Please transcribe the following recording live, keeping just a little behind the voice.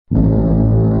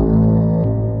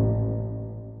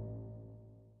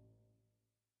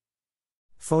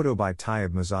Photo by Tayyib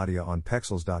Mazadia on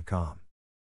Pexels.com.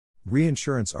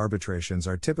 Reinsurance arbitrations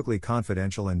are typically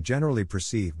confidential and generally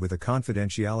proceed with a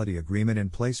confidentiality agreement in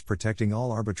place protecting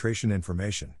all arbitration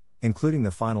information, including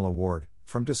the final award,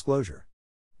 from disclosure.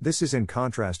 This is in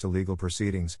contrast to legal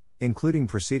proceedings, including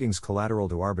proceedings collateral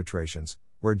to arbitrations,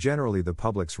 where generally the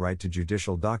public's right to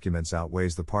judicial documents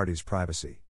outweighs the party's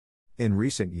privacy. In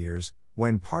recent years,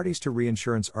 when parties to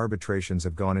reinsurance arbitrations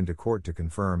have gone into court to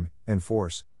confirm,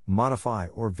 enforce, modify,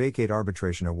 or vacate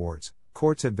arbitration awards,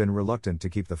 courts have been reluctant to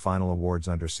keep the final awards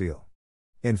under seal.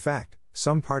 In fact,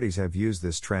 some parties have used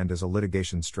this trend as a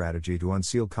litigation strategy to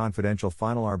unseal confidential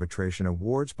final arbitration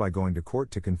awards by going to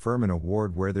court to confirm an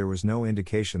award where there was no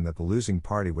indication that the losing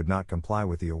party would not comply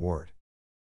with the award.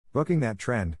 Bucking that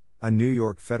trend, a New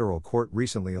York federal court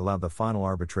recently allowed the final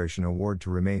arbitration award to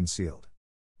remain sealed.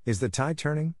 Is the tide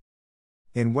turning?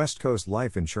 In West Coast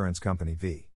Life Insurance Company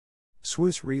v.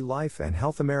 Swiss Re Life and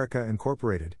Health America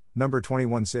Incorporated, number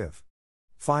 21 Civ.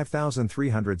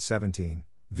 5317,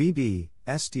 VB,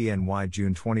 SDNY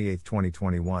June 28,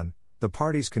 2021, the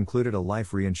parties concluded a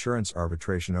life reinsurance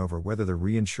arbitration over whether the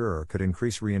reinsurer could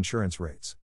increase reinsurance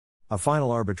rates. A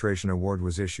final arbitration award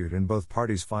was issued and both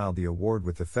parties filed the award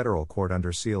with the federal court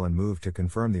under seal and moved to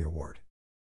confirm the award.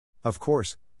 Of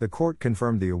course, the court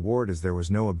confirmed the award as there was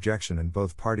no objection and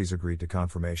both parties agreed to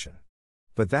confirmation.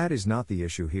 But that is not the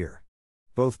issue here.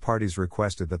 Both parties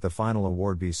requested that the final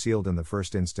award be sealed in the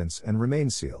first instance and remain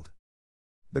sealed.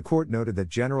 The court noted that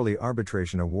generally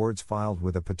arbitration awards filed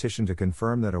with a petition to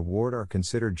confirm that award are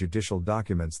considered judicial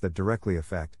documents that directly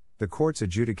affect the court's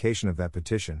adjudication of that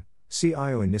petition.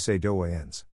 CIO Inisse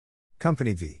Doyens.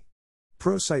 Company v.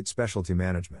 ProSite Specialty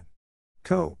Management.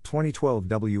 Co. 2012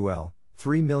 WL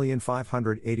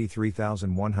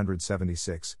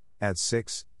 3,583,176, at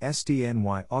 6,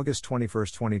 SDNY August 21,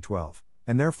 2012,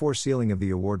 and therefore sealing of the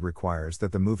award requires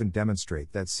that the movant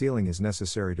demonstrate that sealing is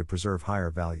necessary to preserve higher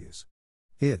values.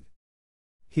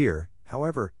 Here,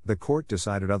 however, the court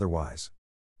decided otherwise.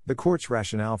 The court's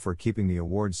rationale for keeping the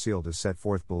award sealed is set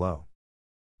forth below.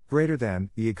 Greater than,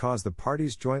 because the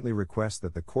parties jointly request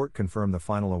that the court confirm the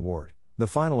final award. The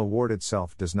final award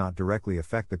itself does not directly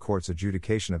affect the court's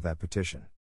adjudication of that petition.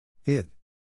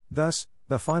 Thus,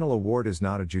 the final award is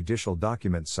not a judicial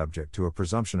document subject to a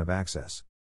presumption of access.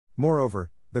 Moreover,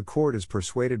 the court is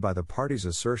persuaded by the parties'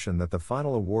 assertion that the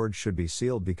final award should be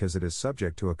sealed because it is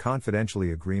subject to a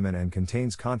confidentiality agreement and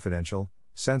contains confidential,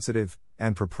 sensitive,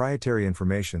 and proprietary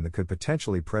information that could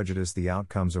potentially prejudice the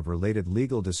outcomes of related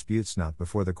legal disputes not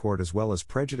before the court as well as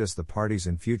prejudice the parties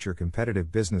in future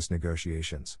competitive business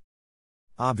negotiations.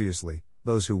 Obviously,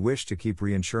 those who wish to keep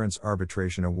reinsurance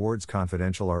arbitration awards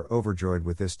confidential are overjoyed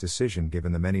with this decision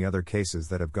given the many other cases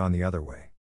that have gone the other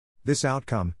way. This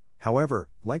outcome, however,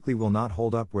 likely will not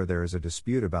hold up where there is a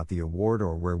dispute about the award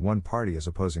or where one party is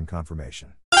opposing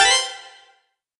confirmation.